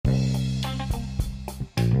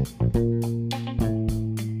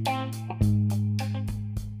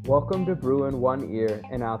Welcome to Brew in One Ear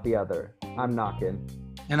and Out the Other. I'm Nakin.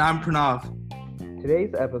 And I'm Pranav.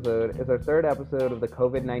 Today's episode is our third episode of the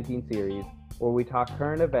COVID-19 series, where we talk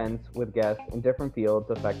current events with guests in different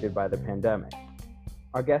fields affected by the pandemic.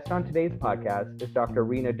 Our guest on today's podcast is Dr.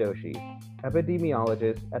 Reena Doshi,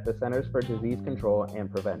 epidemiologist at the Centers for Disease Control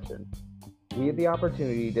and Prevention. We had the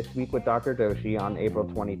opportunity to speak with Dr. Doshi on April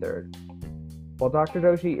 23rd. While Dr.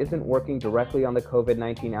 Doshi isn't working directly on the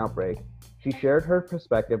COVID-19 outbreak, she shared her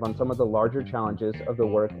perspective on some of the larger challenges of the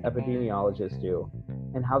work epidemiologists do,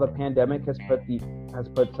 and how the pandemic has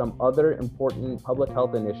put some other important public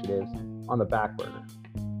health initiatives on the back burner.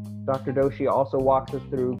 Dr. Doshi also walks us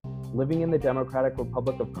through living in the Democratic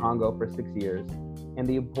Republic of Congo for 6 years, and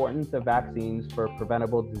the importance of vaccines for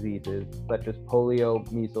preventable diseases such as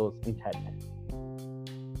polio, measles, and tetanus.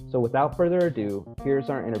 So without further ado, here's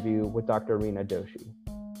our interview with Dr. Reena Doshi.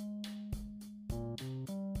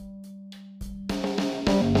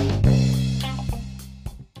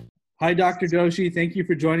 Hi, Dr. Doshi. Thank you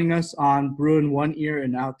for joining us on Brew in One Ear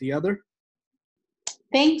and Out the Other.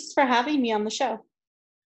 Thanks for having me on the show.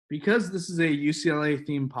 Because this is a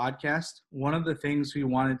UCLA-themed podcast, one of the things we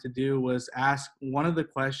wanted to do was ask one of the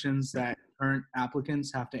questions that current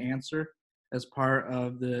applicants have to answer as part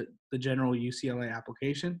of the general UCLA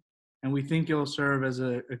application. And we think it'll serve as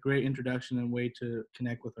a great introduction and way to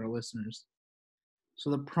connect with our listeners. So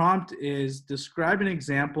the prompt is, describe an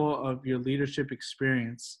example of your leadership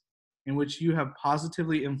experience in which you have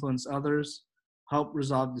positively influenced others, helped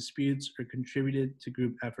resolve disputes, or contributed to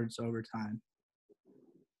group efforts over time.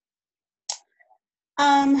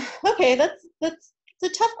 Okay, that's a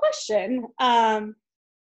tough question.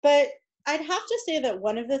 But I'd have to say that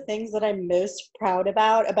one of the things that I'm most proud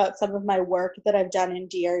about some of my work that I've done in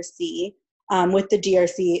DRC, with the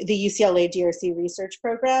UCLA DRC research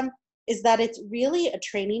program, is that it's really a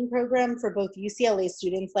training program for both UCLA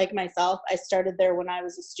students like myself. I started there when I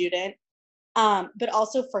was a student, but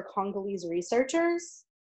also for Congolese researchers.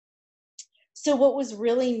 So what was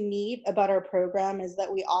really neat about our program is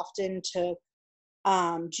that we often took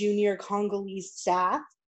junior Congolese staff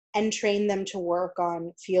and trained them to work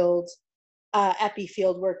on epi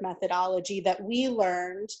fieldwork methodology that we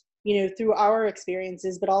learned, through our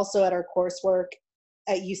experiences, but also at our coursework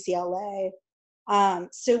at UCLA.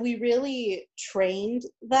 So we really trained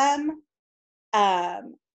them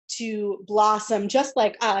to blossom just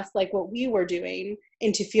like us, like what we were doing,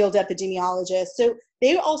 into field epidemiologists. So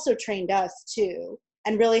they also trained us too,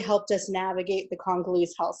 and really helped us navigate the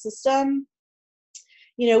Congolese health system.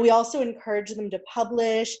 We also encouraged them to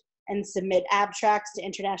publish and submit abstracts to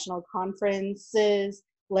international conferences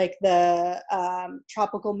like the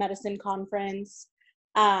Tropical Medicine Conference,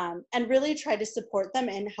 and really try to support them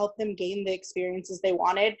and help them gain the experiences they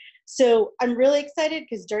wanted. So I'm really excited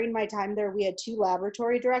because during my time there, we had 2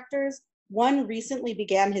 laboratory directors. One recently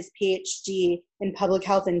began his PhD in public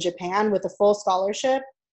health in Japan with a full scholarship.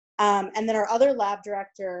 And then our other lab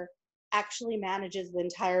director actually manages the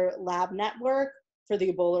entire lab network for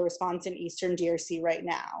the Ebola response in Eastern DRC right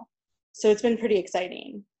now. So it's been pretty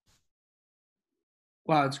exciting.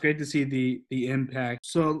 Wow, it's great to see the impact.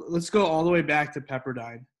 So let's go all the way back to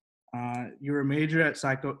Pepperdine. You were a major in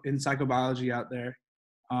psychobiology out there.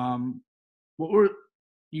 What were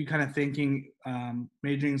you kind of thinking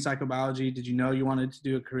majoring in psychobiology? Did you know you wanted to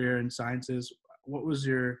do a career in sciences? What was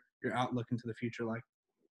your outlook into the future like?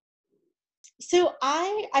 So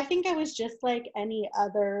I think I was just like any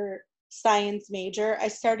other science major. I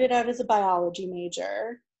started out as a biology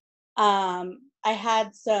major. I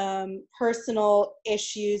had some personal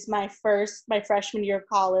issues my freshman year of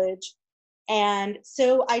college. And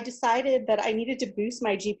so I decided that I needed to boost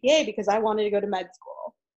my GPA because I wanted to go to med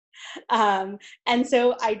school. And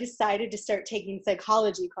so I decided to start taking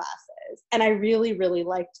psychology classes, and I really, really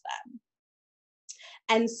liked them.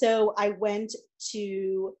 And so I went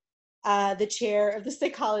to the chair of the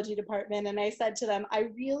psychology department, and I said to them, I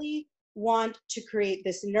really want to create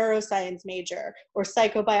this neuroscience major or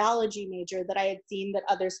psychobiology major that I had seen that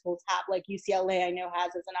other schools have, like UCLA I know has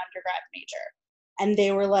as an undergrad major. And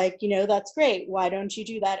they were like, that's great. Why don't you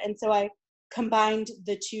do that? And so I combined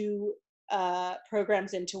the 2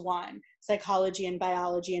 programs into one, psychology and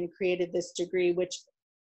biology, and created this degree, which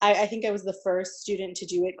I think I was the first student to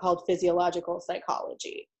do it, called physiological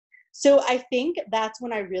psychology. So I think that's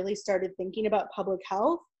when I really started thinking about public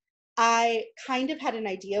health. I kind of had an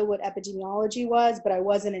idea what epidemiology was, but I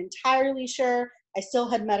wasn't entirely sure. I still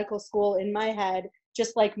had medical school in my head,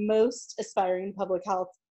 just like most aspiring public health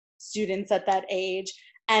students at that age.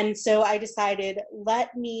 And so I decided,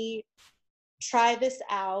 let me try this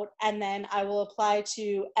out, and then I will apply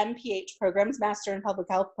to MPH programs, Master in Public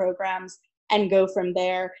Health programs, and go from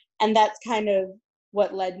there. And that's kind of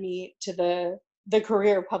what led me to the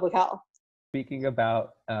career of public health. Speaking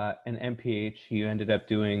about an MPH, you ended up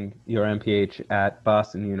doing your MPH at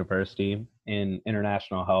Boston University in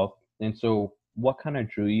international health. And so what kind of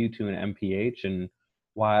drew you to an MPH, and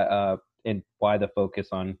why the focus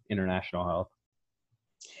on international health?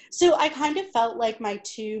 So I kind of felt like my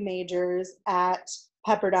two majors at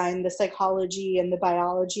Pepperdine, the psychology and the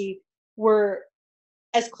biology, were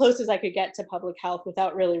as close as I could get to public health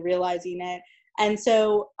without really realizing it. And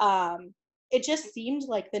so it just seemed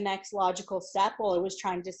like the next logical step while I was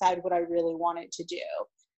trying to decide what I really wanted to do.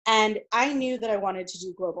 And I knew that I wanted to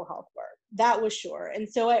do global health work. That was sure. And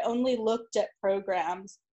so I only looked at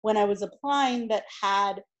programs when I was applying that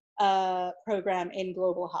had a program in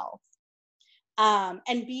global health.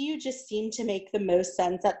 And BU just seemed to make the most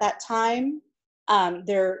sense at that time.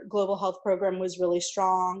 Their global health program was really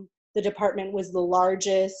strong. The department was the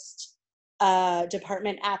largest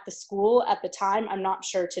department at the school at the time. I'm not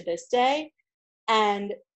sure to this day.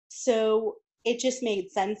 And so it just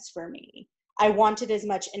made sense for me. I wanted as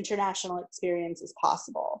much international experience as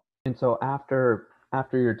possible. And so after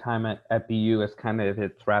your time at BU, as kind of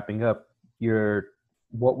it's wrapping up,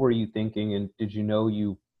 what were you thinking, and did you know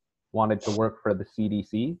you wanted to work for the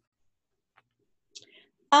CDC?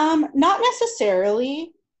 Not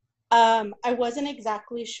necessarily. I wasn't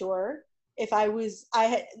exactly sure if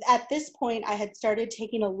at this point, I had started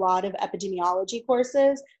taking a lot of epidemiology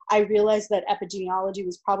courses. I realized that epidemiology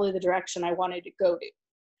was probably the direction I wanted to go to.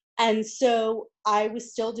 And so I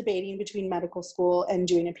was still debating between medical school and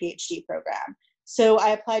doing a PhD program. So I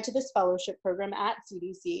applied to this fellowship program at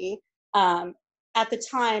CDC. At the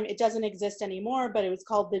time, it doesn't exist anymore, but it was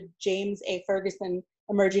called the James A. Ferguson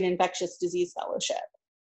Emerging Infectious Disease Fellowship.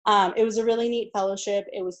 It was a really neat fellowship.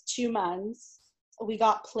 It was 2 months. We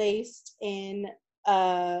got placed in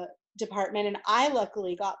a department, and I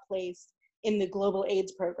luckily got placed in the Global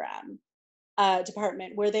AIDS program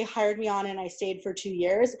department, where they hired me on, and I stayed for 2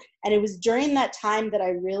 years. And it was during that time that I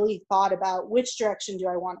really thought about which direction do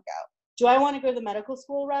I want to go. Do I want to go the medical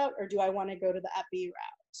school route, or do I want to go to the EPI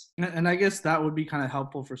route? And I guess that would be kind of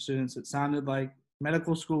helpful for students. It sounded like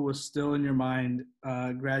medical school was still in your mind,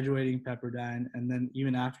 graduating Pepperdine, and then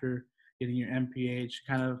even after getting your MPH,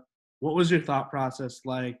 kind of what was your thought process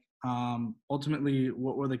like? Ultimately,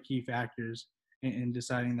 what were the key factors in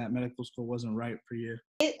deciding that medical school wasn't right for you?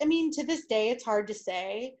 To this day, it's hard to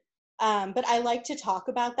say, but I like to talk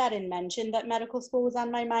about that and mention that medical school was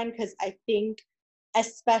on my mind, because I think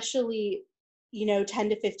especially 10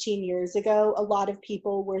 to 15 years ago, a lot of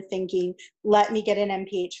people were thinking, let me get an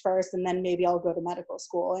MPH first, and then maybe I'll go to medical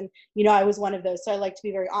school. And, I was one of those, so I like to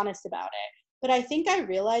be very honest about it. But I think I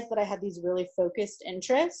realized that I had these really focused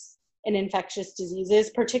interests in infectious diseases,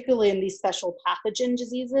 particularly in these special pathogen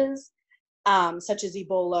diseases, such as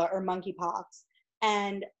Ebola or monkeypox.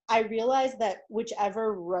 And I realized that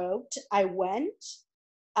whichever route I went,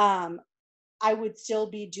 I would still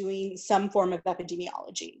be doing some form of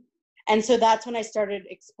epidemiology. And so that's when I started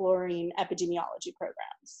exploring epidemiology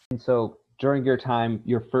programs. And so during your time,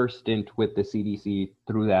 your first stint with the CDC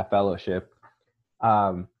through that fellowship,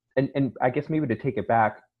 and I guess maybe to take it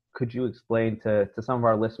back, could you explain to some of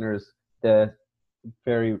our listeners, the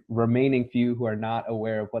very remaining few who are not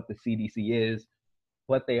aware of what the CDC is,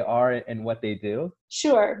 what they are and what they do?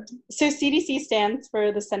 Sure. So CDC stands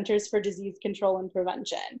for the Centers for Disease Control and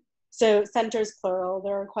Prevention. So centers plural,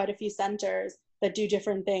 there are quite a few centers that do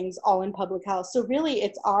different things all in public health. So really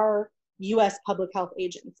it's our US public health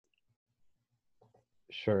agency.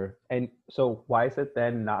 Sure. And so why is it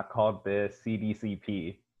then not called the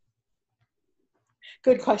CDCP?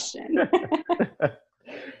 Good question.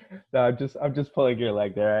 No, I'm just pulling your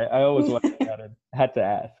leg there. I always had to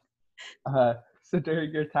ask. So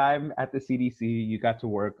during your time at the CDC, you got to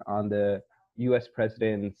work on the U.S.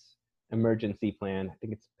 President's emergency plan. I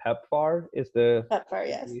think it's PEPFAR is the PEPFAR,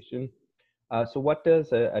 yes. So what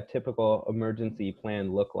does a typical emergency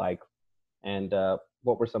plan look like? And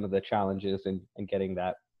what were some of the challenges in getting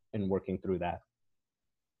that and working through that?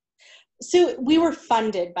 So we were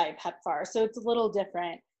funded by PEPFAR, so it's a little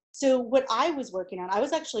different. So what I was working on, I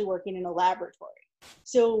was actually working in a laboratory.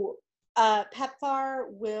 So PEPFAR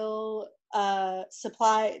will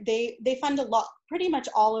supply, they fund a lot, pretty much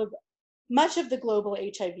much of the global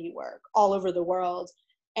HIV work all over the world.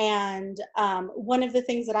 And one of the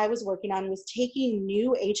things that I was working on was taking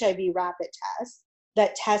new HIV rapid tests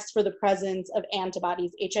that test for the presence of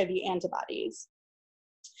antibodies, HIV antibodies,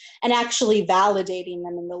 and actually validating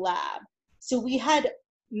them in the lab. So we had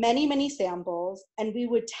many, many samples, and we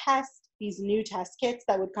would test these new test kits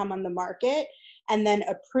that would come on the market and then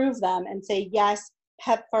approve them and say, yes,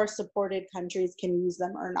 PEPFAR supported countries can use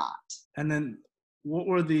them or not. And then what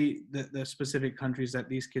were the specific countries that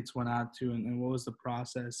these kits went out to, and what was the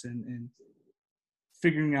process in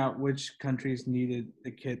figuring out which countries needed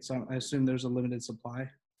the kits? I assume there's a limited supply.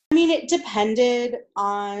 I mean, it depended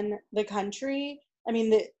on the country. I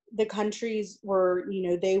mean, the countries were,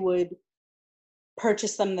 they would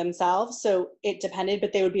purchase them themselves. So it depended,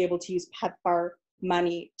 but they would be able to use PEPFAR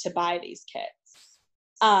money to buy these kits.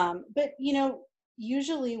 But,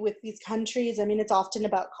 usually with these countries, I mean, it's often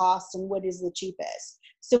about cost and what is the cheapest.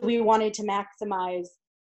 So we wanted to maximize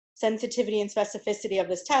sensitivity and specificity of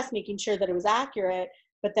this test, making sure that it was accurate,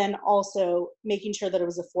 but then also making sure that it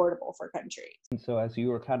was affordable for countries. And so as you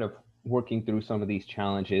were kind of working through some of these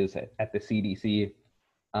challenges at the CDC,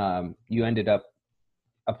 you ended up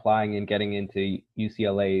applying and getting into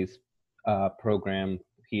UCLA's program,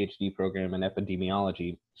 PhD program in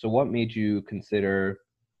epidemiology. So what made you consider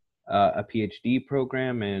a PhD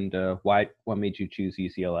program, and what made you choose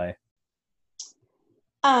UCLA?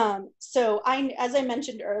 So as I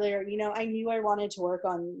mentioned earlier, I knew I wanted to work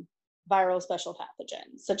on viral special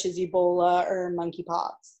pathogens such as Ebola or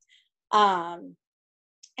monkeypox.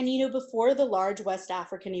 And before the large West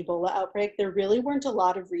African Ebola outbreak, there really weren't a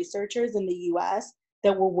lot of researchers in the US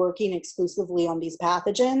that were working exclusively on these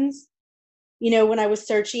pathogens. When I was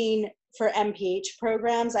searching for MPH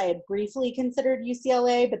programs, I had briefly considered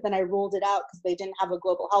UCLA, but then I ruled it out because they didn't have a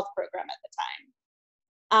global health program at the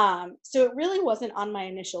time. So it really wasn't on my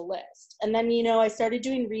initial list. And then, I started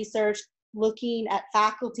doing research, looking at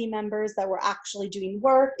faculty members that were actually doing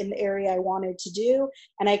work in the area I wanted to do.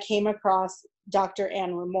 And I came across Dr.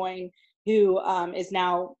 Anne Rimoin, who is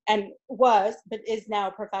now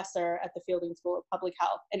professor at the Fielding School of Public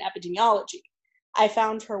Health and Epidemiology. I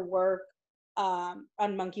found her work on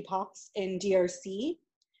monkeypox in DRC.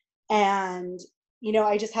 And,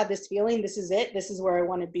 I just had this feeling, this is it, this is where I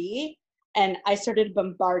want to be. And I started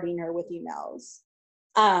bombarding her with emails.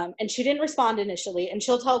 And she didn't respond initially. And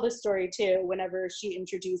she'll tell this story too, whenever she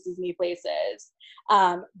introduces me places,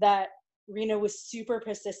 that Rena was super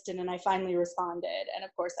persistent and I finally responded and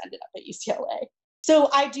of course ended up at UCLA. So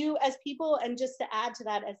I do, as people, and just to add to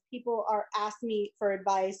that, as people are asking me for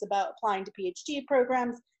advice about applying to PhD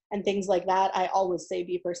programs and things like that, I always say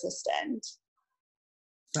be persistent.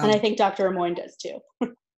 And I think Dr. Rimoin does too.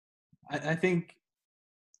 I think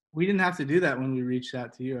we didn't have to do that when we reached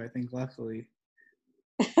out to you. I think luckily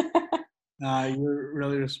you're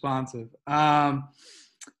really responsive.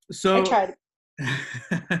 So I tried.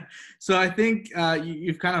 So I think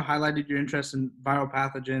you've kind of highlighted your interest in viral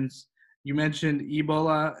pathogens. You mentioned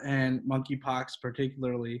Ebola and monkeypox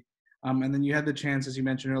particularly. And then you had the chance, as you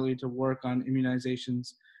mentioned earlier, to work on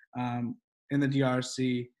immunizations in the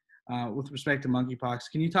DRC with respect to monkeypox.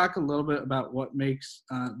 Can you talk a little bit about what makes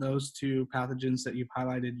those two pathogens that you've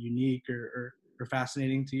highlighted unique or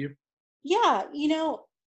fascinating to you? Yeah,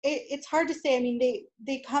 it's hard to say. I mean,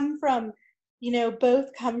 they come from,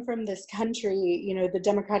 both come from this country, the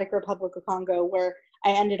Democratic Republic of Congo, where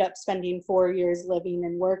I ended up spending 4 years living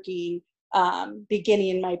and working,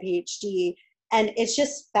 beginning my PhD. And it's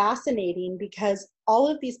just fascinating because all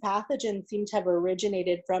of these pathogens seem to have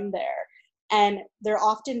originated from there. And they're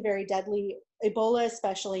often very deadly, Ebola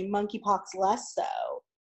especially, monkeypox less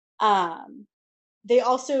so. They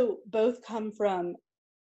also both come from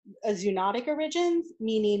a zoonotic origins,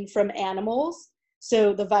 meaning from animals.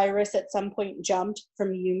 So the virus at some point jumped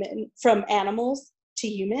from animals to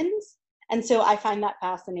humans. And so I find that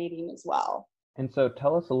fascinating as well. And so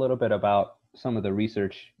tell us a little bit about some of the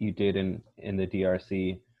research you did in the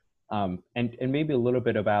DRC, and maybe a little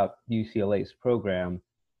bit about UCLA's program.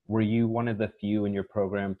 Were you one of the few in your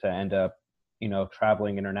program to end up,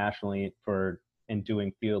 traveling internationally and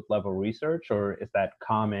doing field level research, or is that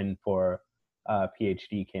common for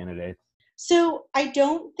PhD candidates? So I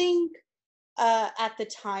don't think at the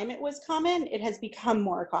time it was common. It has become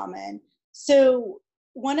more common. So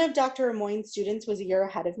one of Dr. Rimoin's students was a year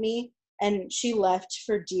ahead of me, and she left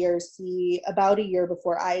for DRC about a year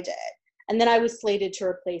before I did. And then I was slated to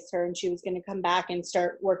replace her, and she was going to come back and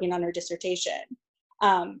start working on her dissertation.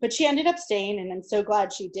 But she ended up staying, and I'm so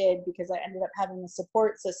glad she did because I ended up having a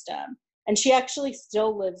support system. And she actually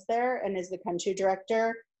still lives there and is the country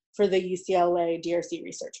director for the UCLA DRC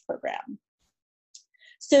research program.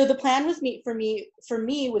 So the plan was for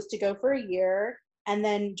me was to go for a year, and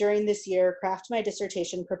then during this year, craft my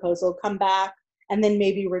dissertation proposal, come back, and then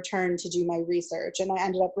maybe return to do my research. And I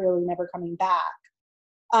ended up really never coming back.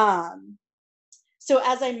 So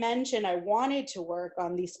as I mentioned, I wanted to work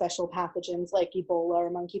on these special pathogens like Ebola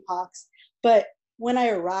or monkeypox, but when I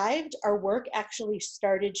arrived, our work actually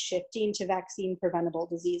started shifting to vaccine preventable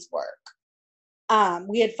disease work.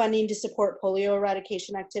 We had funding to support polio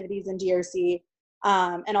eradication activities in DRC,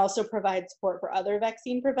 and also provide support for other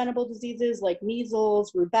vaccine preventable diseases like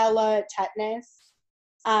measles, rubella, tetanus.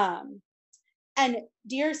 And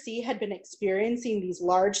DRC had been experiencing these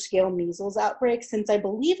large-scale measles outbreaks since, I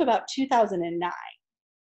believe, about 2009.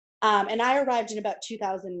 And I arrived in about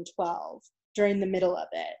 2012 during the middle of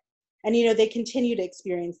it. And, they continue to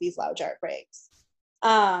experience these large outbreaks.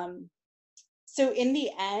 So in the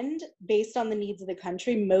end, based on the needs of the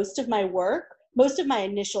country, most of my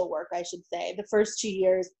initial work, I should say, the first 2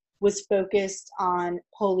 years was focused on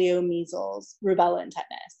polio, measles, rubella, and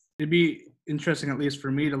tetanus. It'd be interesting, at least for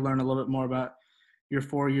me, to learn a little bit more about your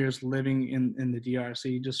 4 years living in the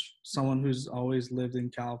DRC, just someone who's always lived in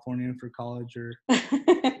California for college or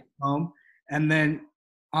home. And then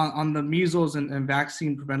on the measles and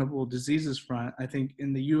vaccine preventable diseases front, I think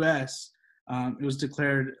in the US, it was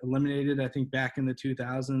declared eliminated, I think back in the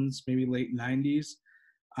 2000s, maybe late 90s.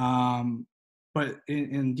 But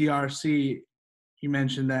in DRC, you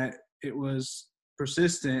mentioned that it was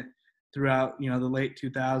persistent throughout, the late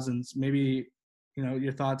 2000s. Maybe,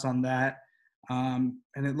 your thoughts on that. And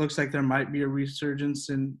it looks like there might be a resurgence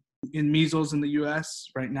in measles in the US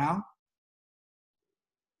right now.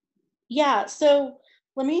 Yeah, so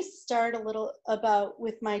let me start a little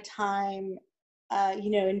with my time,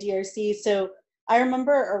 in DRC. So I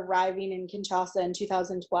remember arriving in Kinshasa in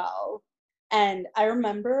 2012. And I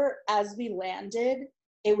remember as we landed,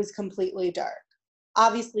 it was completely dark.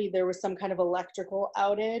 Obviously, there was some kind of electrical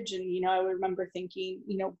outage. And, I remember thinking,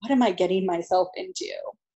 what am I getting myself into?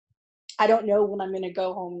 I don't know when I'm going to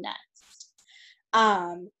go home next.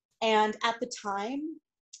 And at the time,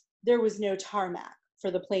 there was no tarmac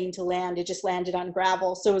for the plane to land. It just landed on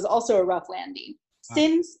gravel. So it was also a rough landing. Wow.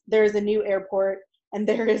 Since there's a new airport and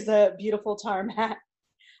there is a beautiful tarmac,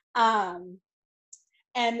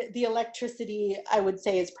 and the electricity, I would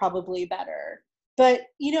say, is probably better. But,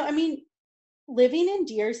 living in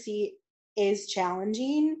DRC is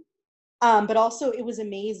challenging, but also it was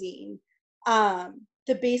amazing.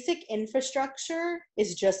 The basic infrastructure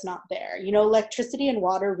is just not there. Electricity and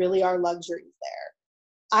water really are luxuries there.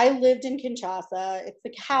 I lived in Kinshasa. It's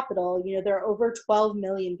the capital. There are over 12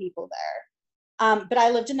 million people there. But I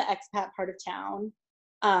lived in the expat part of town.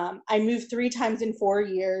 I moved 3 times in 4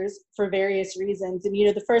 years for various reasons. And,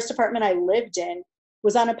 the first apartment I lived in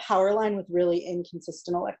was on a power line with really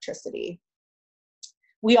inconsistent electricity.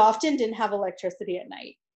 We often didn't have electricity at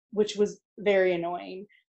night, which was very annoying.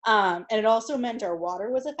 And it also meant our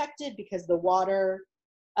water was affected because the water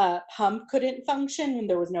pump couldn't function when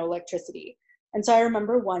there was no electricity. And so I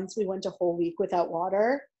remember once we went a whole week without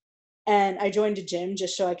water, and I joined a gym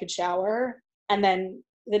just so I could shower. And then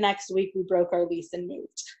the next week we broke our lease and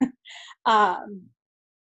moved.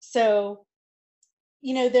 So,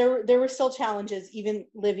 there were still challenges even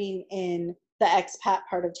living in the expat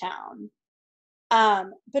part of town.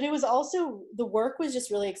 But it was also, the work was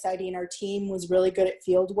just really exciting. Our team was really good at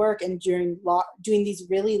field work and doing these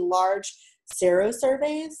really large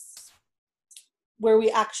serosurveys where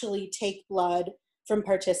we actually take blood from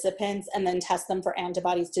participants and then test them for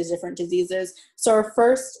antibodies to different diseases. So our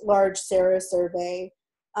first large serosurvey,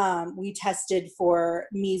 we tested for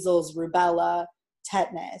measles, rubella,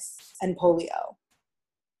 tetanus, and polio.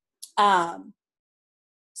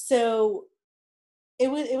 So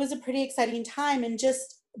it was a pretty exciting time. And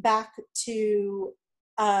just back to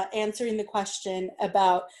answering the question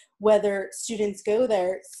about whether students go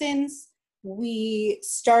there, since we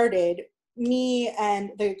started, me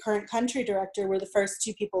and the current country director were the first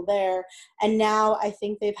 2 people there. And now I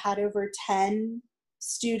think they've had over 10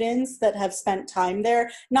 students that have spent time there,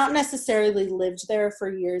 not necessarily lived there for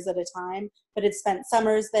years at a time, but had spent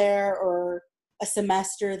summers there or a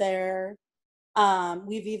semester there.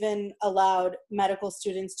 We've even allowed medical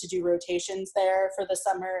students to do rotations there for the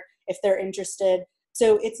summer if they're interested.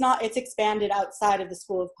 So it's expanded outside of the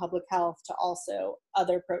School of Public Health to also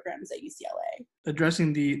other programs at UCLA.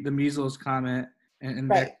 Addressing the measles comment and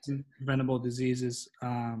right. preventable diseases,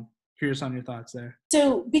 curious on your thoughts there.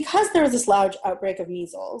 So because there was this large outbreak of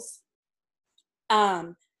measles,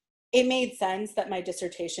 it made sense that my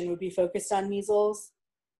dissertation would be focused on measles.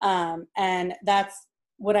 And that's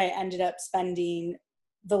what I ended up spending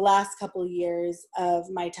the last couple of years of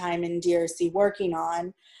my time in DRC working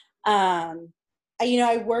on.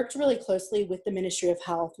 I worked really closely with the Ministry of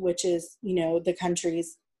Health, which is, the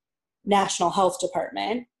country's national health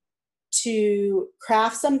department, to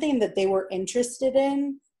craft something that they were interested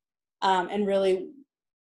in, and really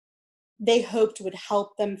they hoped would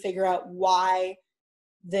help them figure out why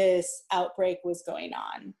this outbreak was going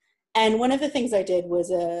on. And one of the things I did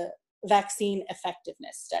was a vaccine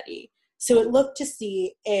effectiveness study. So it looked to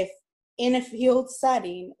see if in a field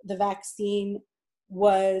setting, the vaccine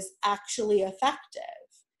was actually effective.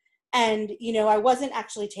 And, I wasn't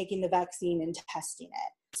actually taking the vaccine and testing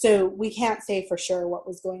it. So we can't say for sure what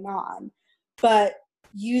was going on. But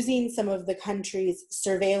using some of the country's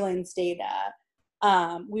surveillance data,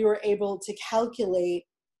 we were able to calculate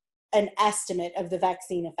an estimate of the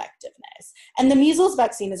vaccine effectiveness. And the measles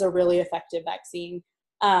vaccine is a really effective vaccine.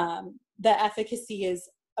 The efficacy is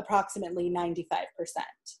approximately 95%.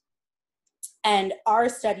 And our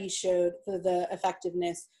study showed that the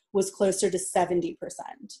effectiveness was closer to 70%,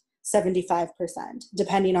 75%,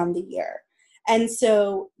 depending on the year. And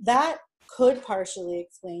so that could partially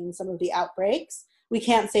explain some of the outbreaks. We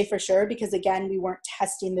can't say for sure because, again, we weren't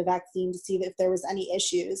testing the vaccine to see if there was any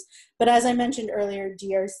issues. But as I mentioned earlier,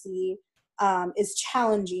 DRC is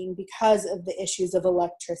challenging because of the issues of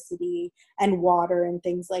electricity and water and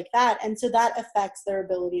things like that. And so that affects their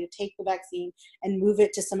ability to take the vaccine and move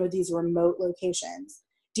it to some of these remote locations.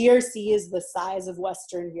 DRC is the size of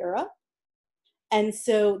Western Europe. And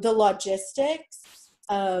so the logistics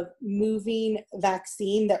of moving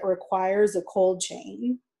vaccine that requires a cold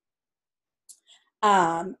chain,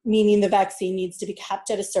 meaning the vaccine needs to be kept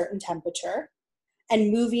at a certain temperature,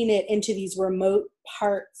 and moving it into these remote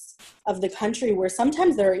parts of the country where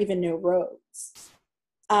sometimes there are even no roads,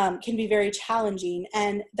 can be very challenging.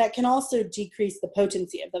 And that can also decrease the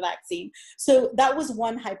potency of the vaccine. So that was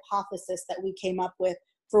one hypothesis that we came up with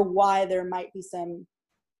for why there might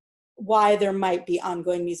be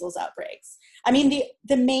ongoing measles outbreaks. I mean,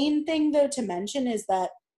 the main thing though to mention is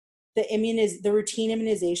that the routine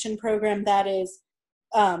immunization program, that is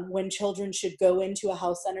when children should go into a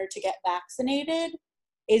health center to get vaccinated,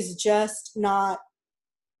 is just not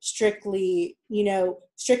strictly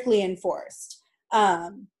enforced.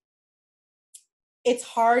 It's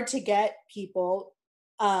hard to get people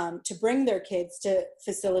to bring their kids to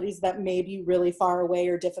facilities that may be really far away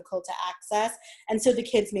or difficult to access. And so the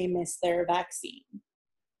kids may miss their vaccine.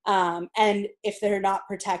 And if they're not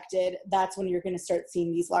protected, that's when you're going to start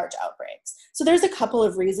seeing these large outbreaks. So there's a couple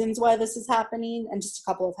of reasons why this is happening and just a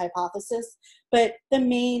couple of hypotheses. But the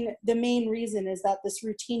main reason is that this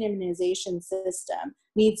routine immunization system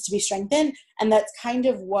needs to be strengthened. And that's kind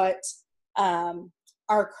of what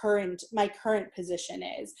my current position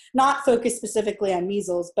is. Not focused specifically on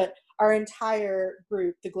measles, but our entire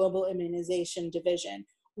group, the Global Immunization Division,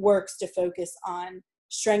 works to focus on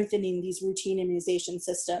strengthening these routine immunization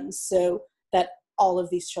systems so that all of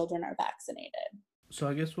these children are vaccinated. So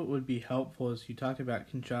I guess what would be helpful is you talked about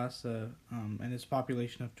Kinshasa and its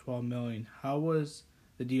population of 12 million. How was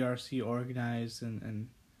the DRC organized and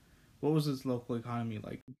what was its local economy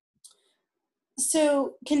like?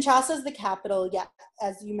 So Kinshasa is the capital, yeah,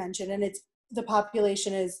 as you mentioned, and the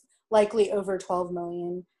population is likely over 12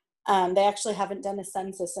 million. They actually haven't done a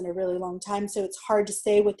census in a really long time, so it's hard to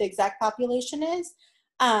say what the exact population is.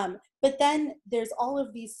 But then there's all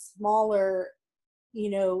of these smaller,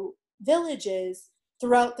 villages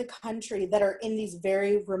throughout the country that are in these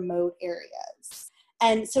very remote areas.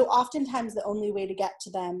 And so oftentimes the only way to get to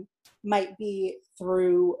them might be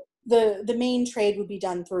through the main trade would be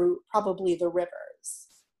done through probably the rivers.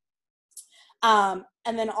 And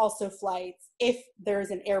then also flights if there's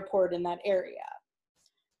an airport in that area.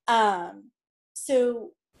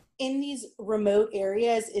 So in these remote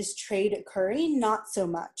areas, is trade occurring? Not so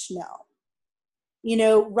much, no.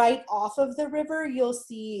 Right off of the river, you'll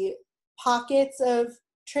see pockets of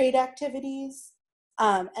trade activities.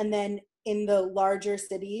 And then in the larger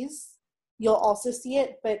cities, you'll also see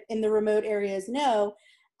it, but in the remote areas, no.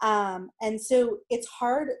 And so it's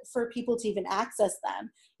hard for people to even access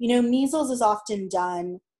them. Measles is often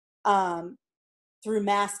done through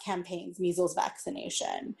mass campaigns, measles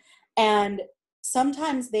vaccination. And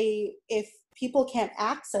sometimes if people can't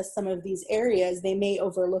access some of these areas, they may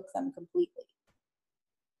overlook them completely.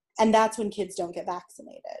 And that's when kids don't get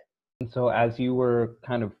vaccinated. And so as you were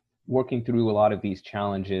kind of working through a lot of these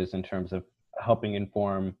challenges in terms of helping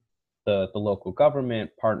inform the local government,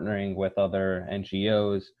 partnering with other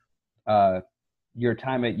NGOs, your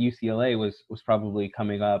time at UCLA was probably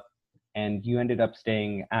coming up, and you ended up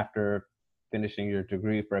staying after finishing your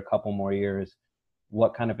degree for a couple more years.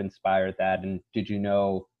 What kind of inspired that? And did you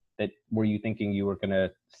know that, were you thinking you were going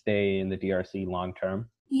to stay in the DRC long term?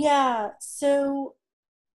 Yeah, so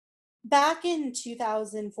back in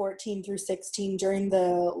 2014 through 16, during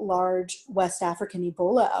the large West African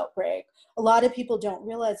Ebola outbreak, a lot of people don't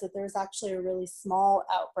realize that there's actually a really small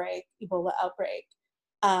Ebola outbreak,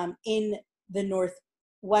 in the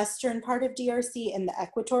western part of DRC in the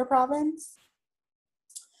Equator province.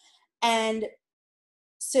 And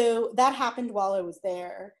so that happened while I was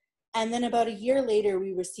there. And then about a year later,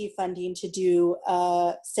 we received funding to do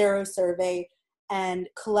a serosurvey and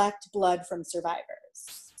collect blood from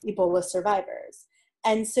survivors, Ebola survivors.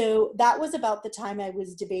 And so that was about the time I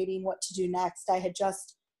was debating what to do next. I had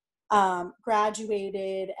just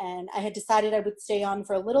graduated, and I had decided I would stay on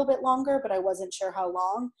for a little bit longer, but I wasn't sure how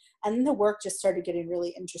long. And then the work just started getting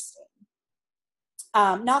really interesting.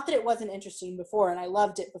 Not that it wasn't interesting before, and I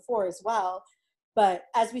loved it before as well, but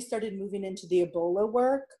as we started moving into the Ebola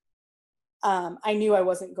work, I knew I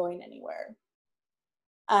wasn't going anywhere.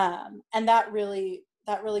 And that really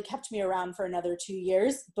kept me around for another 2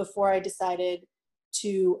 years before I decided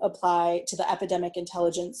to apply to the Epidemic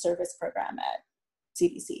Intelligence Service program at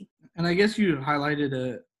CDC. And I guess you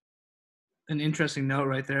highlighted an interesting note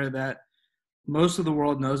right there that most of the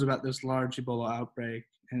world knows about this large Ebola outbreak.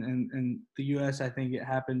 And the U.S., I think it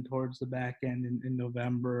happened towards the back end in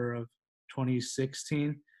November of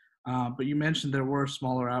 2016. But you mentioned there were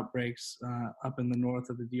smaller outbreaks up in the north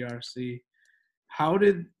of the DRC. How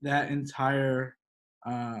did that entire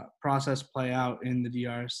process play out in the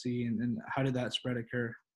DRC, and how did that spread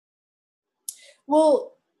occur?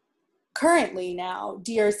 Well, currently now,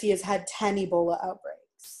 DRC has had 10 Ebola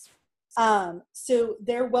outbreaks. So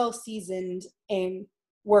they're well seasoned in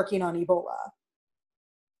working on Ebola.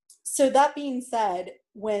 So that being said,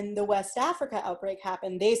 when the West Africa outbreak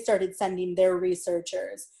happened, they started sending their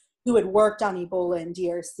researchers who had worked on Ebola in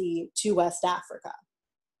DRC to West Africa.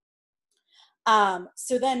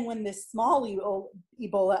 So then when this small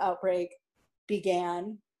Ebola outbreak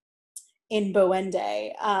began in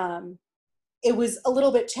Bouende, it was a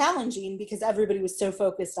little bit challenging because everybody was so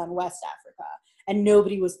focused on West Africa and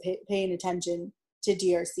nobody was paying attention to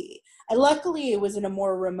DRC. And luckily it was in a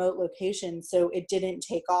more remote location, so it didn't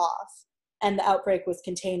take off and the outbreak was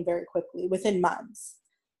contained very quickly within months.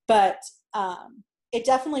 But it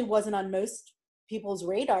definitely wasn't on most people's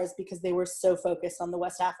radars because they were so focused on the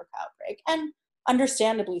West Africa outbreak, and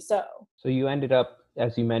understandably so. So you ended up,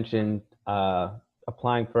 as you mentioned,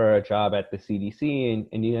 applying for a job at the CDC,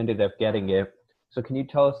 and you ended up getting it. So can you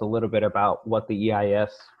tell us a little bit about what the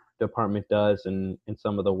EIS department does and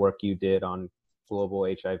some of the work you did on global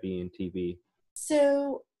HIV and TB?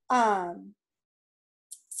 So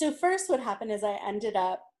first what happened is I ended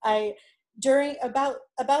up, during about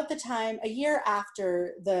the time, a year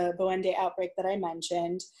after the Bouende outbreak that I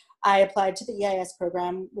mentioned, I applied to the EIS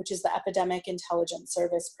program, which is the Epidemic Intelligence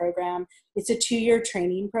Service program. It's a 2-year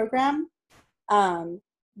training program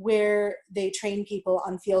where they train people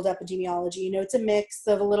on field epidemiology. You know, it's a mix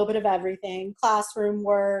of a little bit of everything: classroom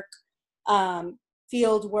work,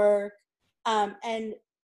 field work, and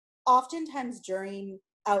oftentimes during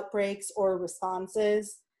outbreaks or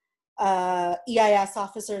responses, EIS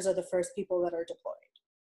officers are the first people that are deployed.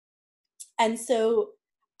 And so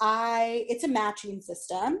it's a matching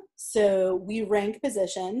system. So we rank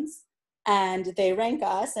positions and they rank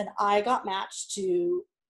us, and I got matched to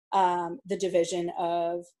the division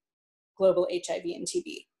of global HIV and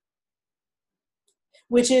TB,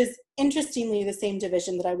 which is interestingly the same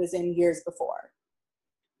division that I was in years before,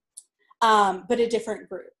 but a different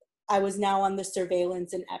group. I was now on the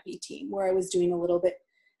surveillance and epi team where I was doing a little bit,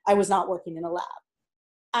 I was not working in a lab.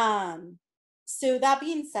 So that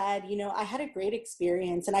being said, you know, I had a great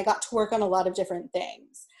experience and I got to work on a lot of different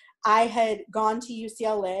things. I had gone to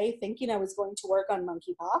UCLA thinking I was going to work on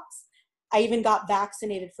monkeypox. I even got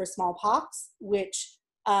vaccinated for smallpox, which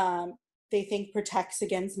they think protects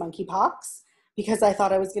against monkeypox, because I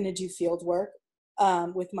thought I was going to do field work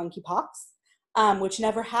with monkeypox, which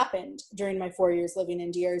never happened during my 4 years living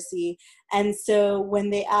in DRC. And so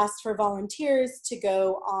when they asked for volunteers to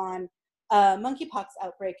go on a monkeypox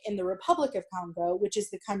outbreak in the Republic of Congo, which is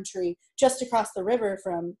the country just across the river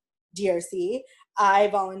from DRC, I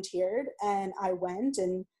volunteered and I went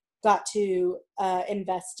and got to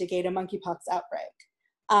investigate a monkeypox outbreak.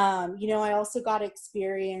 You know, I also got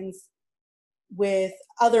experience with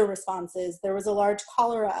other responses. There was a large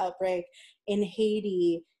cholera outbreak in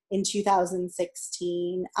Haiti in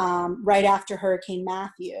 2016, right after Hurricane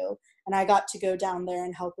Matthew, and I got to go down there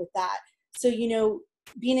and help with that. So, you know,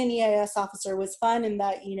 being an EIS officer was fun in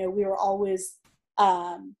that, you know, we were always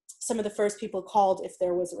some of the first people called if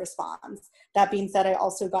there was a response. That being said, I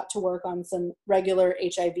also got to work on some regular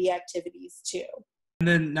HIV activities too. And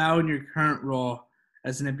then now in your current role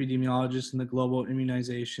as an epidemiologist in the Global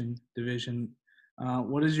Immunization Division,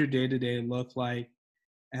 what does your day-to-day look like?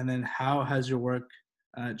 And then how has your work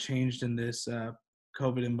changed in this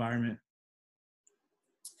COVID environment?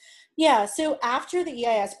 Yeah, so after the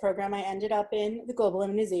EIS program, I ended up in the Global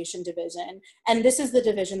Immunization Division, and this is the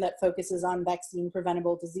division that focuses on vaccine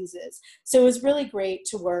preventable diseases. So it was really great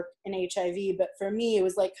to work in HIV, but for me, it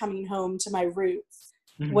was like coming home to my roots,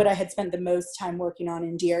 what I had spent the most time working on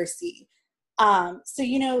in DRC. So,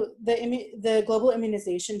 the Global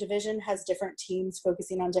Immunization Division has different teams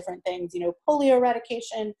focusing on different things, polio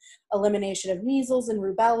eradication, elimination of measles and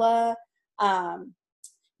rubella.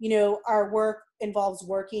 Our work involves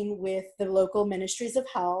working with the local ministries of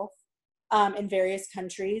health in various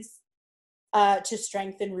countries to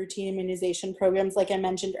strengthen routine immunization programs, like I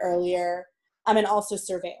mentioned earlier, and also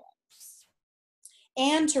surveillance,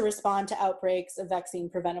 and to respond to outbreaks of vaccine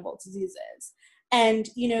preventable diseases. And,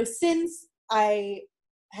 since I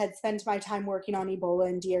had spent my time working on Ebola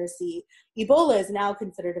and DRC, Ebola is now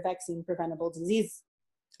considered a vaccine preventable disease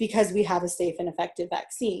because we have a safe and effective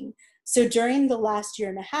vaccine. So during the last year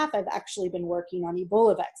and a half, I've actually been working on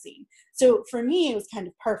Ebola vaccine. So for me, it was kind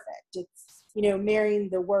of perfect. It's, marrying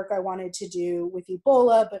the work I wanted to do with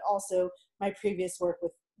Ebola, but also my previous work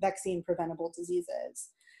with vaccine preventable diseases.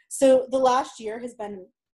 So the last year has been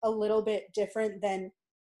a little bit different than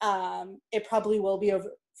it probably will be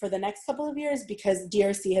over for the next couple of years, because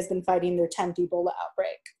DRC has been fighting their 10th Ebola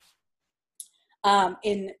outbreak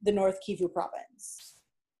in the North Kivu province.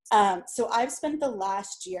 So I've spent the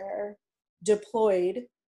last year deployed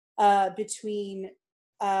between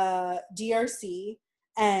DRC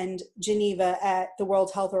and Geneva at the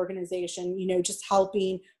World Health Organization, just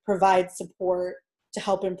helping provide support to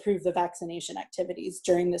help improve the vaccination activities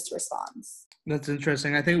during this response. That's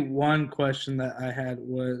interesting. I think one question that I had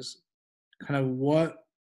was kind of what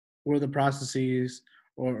were the processes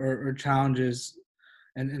or challenges,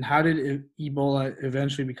 and how did Ebola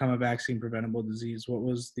eventually become a vaccine preventable disease? What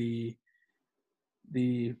was the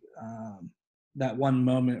that one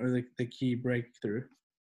moment or the key breakthrough?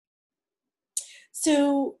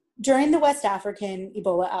 So during the West African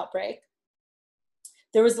Ebola outbreak,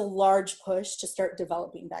 there was a large push to start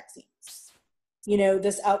developing vaccines.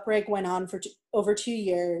 This outbreak went on for over 2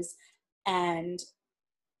 years, and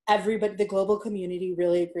everybody, the global community,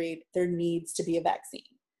 really agreed there needs to be a vaccine.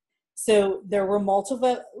 So there were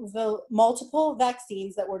multiple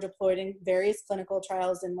vaccines that were deployed in various clinical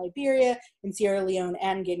trials in Liberia, in Sierra Leone,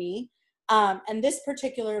 and Guinea. And this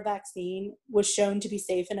particular vaccine was shown to be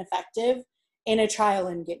safe and effective in a trial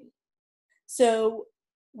in Guinea. So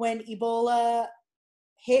when Ebola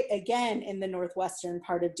hit again in the northwestern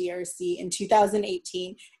part of DRC in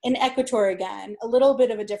 2018, in Equator again, a little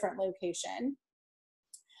bit of a different location,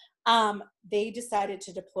 they decided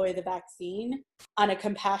to deploy the vaccine on a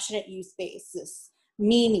compassionate use basis,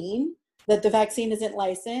 meaning that the vaccine isn't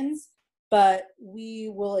licensed, but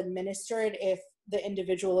we will administer it if the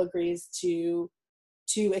individual agrees to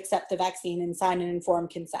accept the vaccine and sign an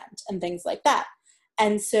informed consent and things like that.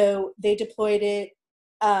 And so they deployed it.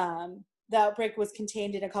 The outbreak was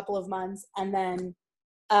contained in a couple of months, and then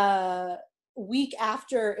a week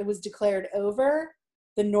after it was declared over,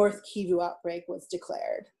 the North Kivu outbreak was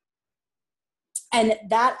declared. And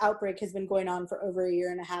that outbreak has been going on for over 1.5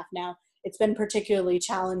 years now. It's been particularly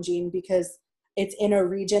challenging because it's in a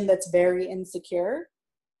region that's very insecure.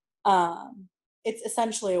 It's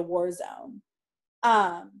essentially a war zone.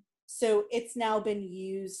 So it's now been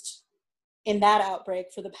used in that outbreak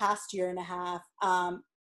for the past 1.5 years.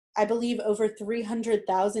 I believe over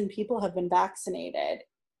 300,000 people have been vaccinated.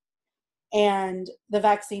 And the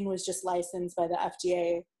vaccine was just licensed by the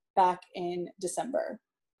FDA back in December.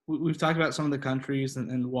 We've talked about some of the countries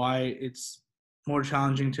and why it's more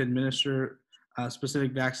challenging to administer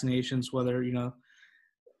specific vaccinations, whether,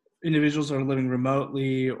 individuals are living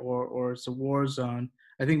remotely or it's a war zone.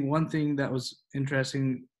 I think one thing that was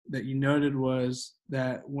interesting that you noted was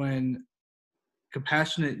that when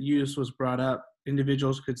compassionate use was brought up,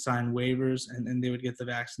 individuals could sign waivers and they would get the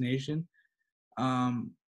vaccination.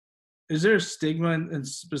 Is there a stigma in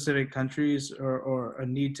specific countries or a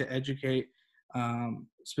need to educate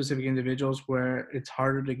specific individuals where it's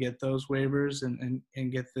harder to get those waivers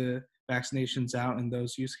and get the vaccinations out in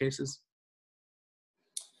those use cases?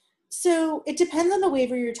 So it depends on the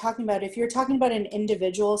waiver you're talking about. If you're talking about an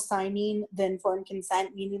individual signing the informed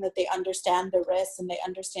consent, meaning that they understand the risks and they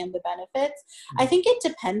understand the benefits, I think it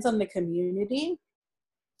depends on the community.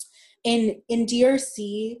 In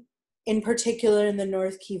DRC, in particular in the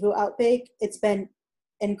North Kivu outbreak, it's been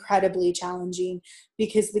incredibly challenging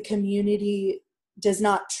because the community does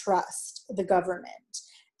not trust the government,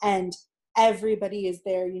 and everybody is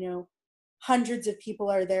there, hundreds of people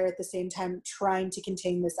are there at the same time trying to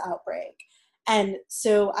contain this outbreak. And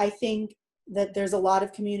so I think that there's a lot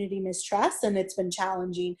of community mistrust, and it's been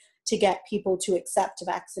challenging to get people to accept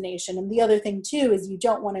vaccination. And the other thing too is you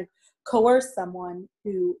don't want to coerce someone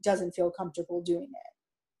who doesn't feel comfortable doing it.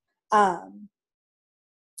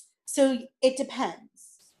 So it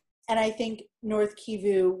depends. And I think North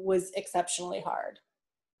Kivu was exceptionally hard.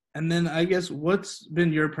 And then I guess what's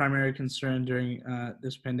been your primary concern during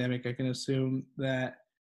this pandemic? I can assume that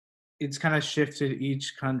it's kind of shifted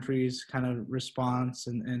each country's kind of response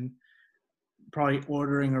and probably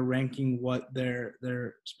ordering or ranking what their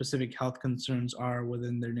specific health concerns are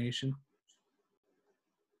within their nation.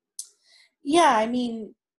 Yeah, I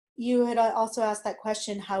mean, you had also asked that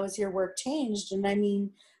question, how has your work changed? And I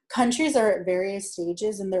mean, countries are at various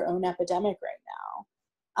stages in their own epidemic right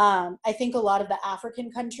now. I think a lot of the African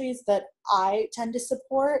countries that I tend to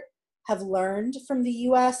support have learned from the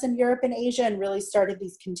US and Europe and Asia and really started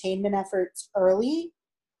these containment efforts early.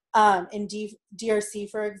 In DRC,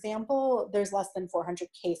 for example, there's less than 400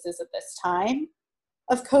 cases at this time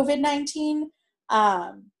of COVID-19.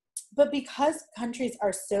 But because countries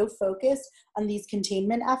are so focused on these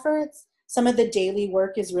containment efforts, some of the daily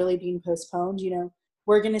work is really being postponed. You know,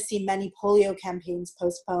 we're going to see many polio campaigns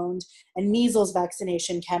postponed and measles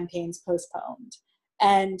vaccination campaigns postponed.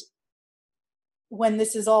 And when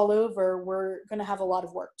this is all over, we're going to have a lot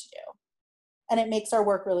of work to do. And it makes our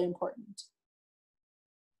work really important.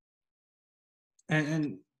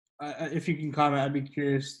 And if you can comment, I'd be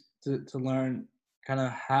curious to learn kind of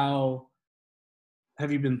how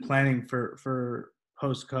have you been planning for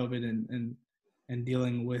post-COVID and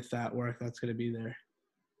dealing with that work that's going to be there?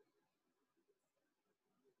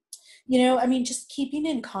 You know, I mean, just keeping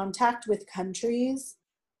in contact with countries,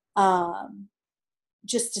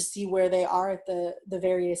 just to see where they are at the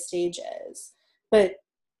various stages. But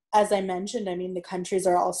as I mentioned, I mean, the countries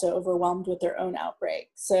are also overwhelmed with their own outbreak.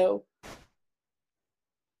 So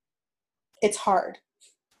it's hard.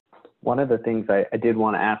 One of the things I did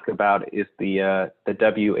want to ask about is the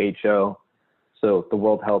WHO, so the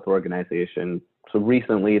World Health Organization. So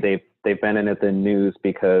recently they've been in the news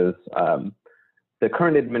because the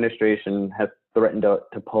current administration has threatened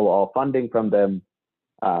to pull all funding from them,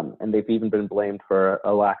 and they've even been blamed for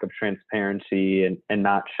a lack of transparency and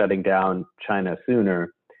not shutting down China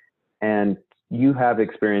sooner. And you have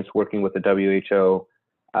experience working with the WHO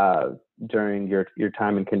during your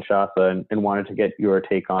time in Kinshasa, and wanted to get your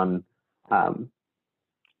take on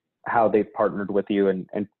how they've partnered with you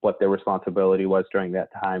and what their responsibility was during that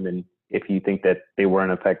time, and if you think that they were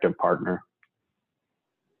an effective partner.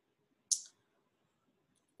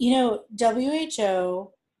 You know,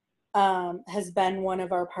 WHO has been one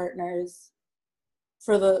of our partners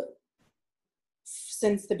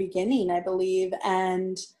since the beginning, I believe,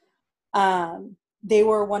 and they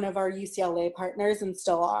were one of our UCLA partners and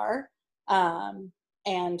still are,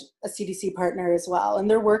 and a CDC partner as well. And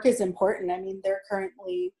their work is important. I mean, they're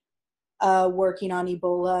currently working on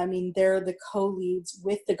Ebola. I mean, they're the co-leads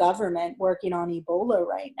with the government working on Ebola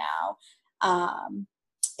right now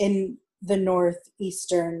in the North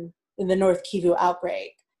Kivu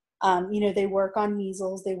outbreak. You know, they work on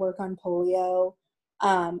measles, they work on polio.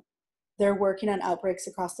 They're working on outbreaks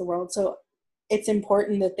across the world. So it's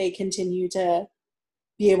important that they continue to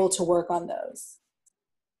be able to work on those.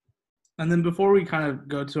 And then before we kind of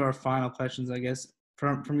go to our final questions, I guess,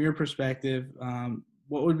 from your perspective,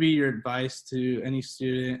 what would be your advice to any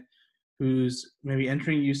student who's maybe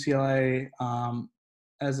entering UCLA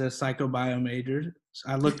as a psychobio major?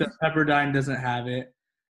 I looked up Pepperdine doesn't have it,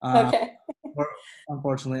 Okay.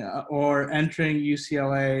 unfortunately, or entering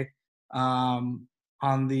UCLA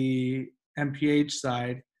on the MPH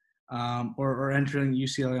side, or entering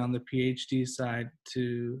UCLA on the PhD side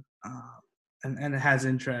to and has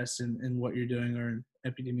interest in what you're doing or in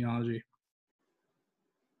epidemiology.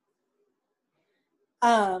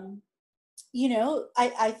 You know,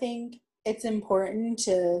 I think it's important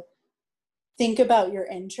to think about your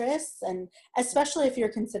interests, and especially if you're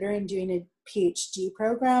considering doing a PhD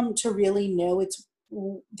program, to really know it's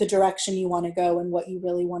the direction you want to go and what you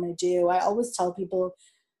really want to do. I always tell people,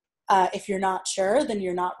 if you're not sure, then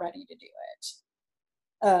you're not ready to do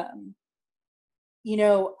it. You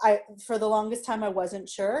know, for the longest time I wasn't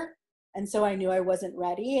sure, and so I knew I wasn't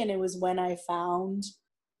ready, and it was when I found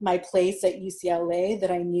my place at UCLA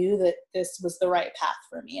that I knew that this was the right path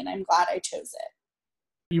for me, and I'm glad I chose it.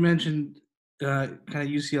 You mentioned kind of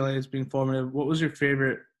UCLA as being formative. What was your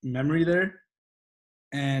favorite memory there?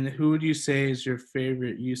 And who would you say is your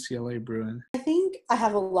favorite UCLA Bruin? I think I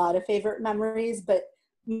have a lot of favorite memories, but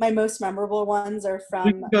my most memorable ones are from...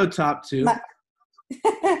 We can go top two.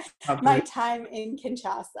 My time in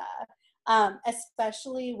Kinshasa,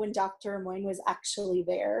 especially when Dr. Amoyne was actually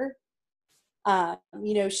there.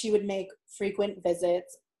 You know, she would make frequent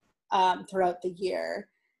visits. throughout the year.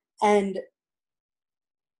 And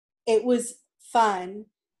it was fun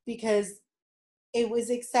because it was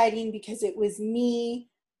exciting because it was me,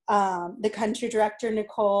 the country director,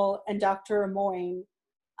 Nicole, and Dr. Amoyne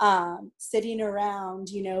sitting around,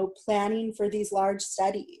 planning for these large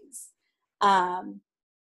studies. And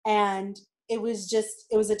it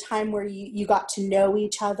was a time where you got to know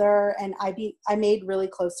each other, and I made really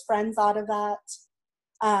close friends out of that.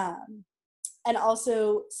 And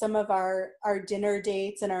also some of our dinner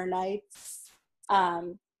dates and our nights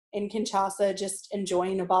in Kinshasa, just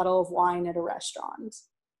enjoying a bottle of wine at a restaurant.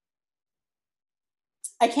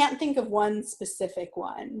 I can't think of one specific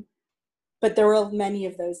one, but there were many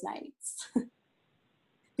of those nights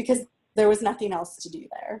because there was nothing else to do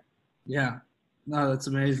there. Yeah. No, that's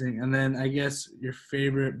amazing. And then I guess your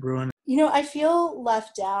favorite Bruin. I feel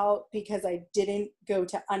left out because I didn't go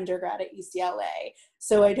to undergrad at UCLA,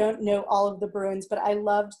 so I don't know all of the Bruins, but I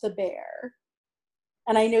loved the Bear.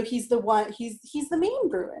 And I know he's the the main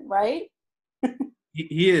Bruin, right?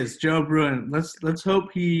 He is, Joe Bruin. Let's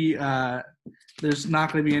hope there's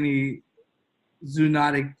not going to be any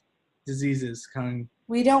zoonotic diseases coming.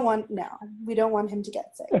 We don't want him to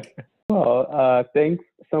get sick. Well, thanks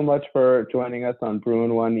so much for joining us on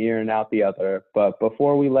Bruin One Ear and Out the Other. But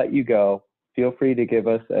before we let you go, feel free to give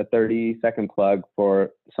us a 30-second plug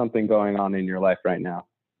for something going on in your life right now.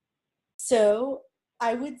 So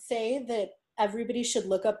I would say that everybody should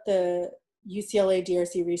look up the UCLA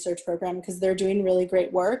DRC research program because they're doing really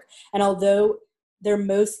great work. And although they're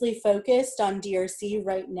mostly focused on DRC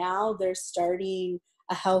right now, they're starting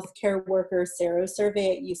a healthcare worker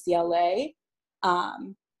serosurvey at UCLA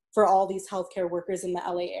for all these healthcare workers in the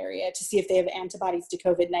LA area to see if they have antibodies to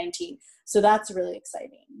COVID-19. So that's really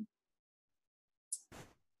exciting.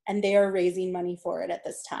 And they are raising money for it at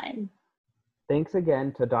this time. Thanks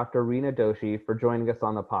again to Dr. Reena Doshi for joining us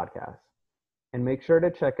on the podcast. And make sure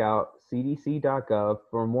to check out cdc.gov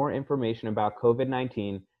for more information about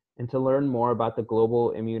COVID-19 and to learn more about the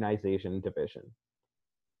Global Immunization Division.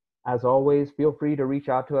 As always, feel free to reach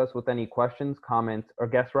out to us with any questions, comments, or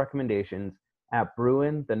guest recommendations at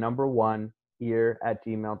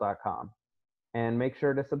bruin1ear@gmail.com. And make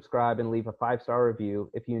sure to subscribe and leave a 5-star review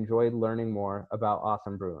if you enjoyed learning more about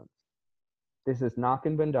awesome Bruins. This is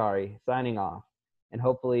Nakin Bandari signing off, and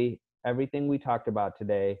hopefully everything we talked about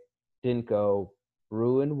today didn't go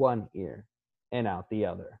Bruin one ear and out the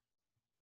other.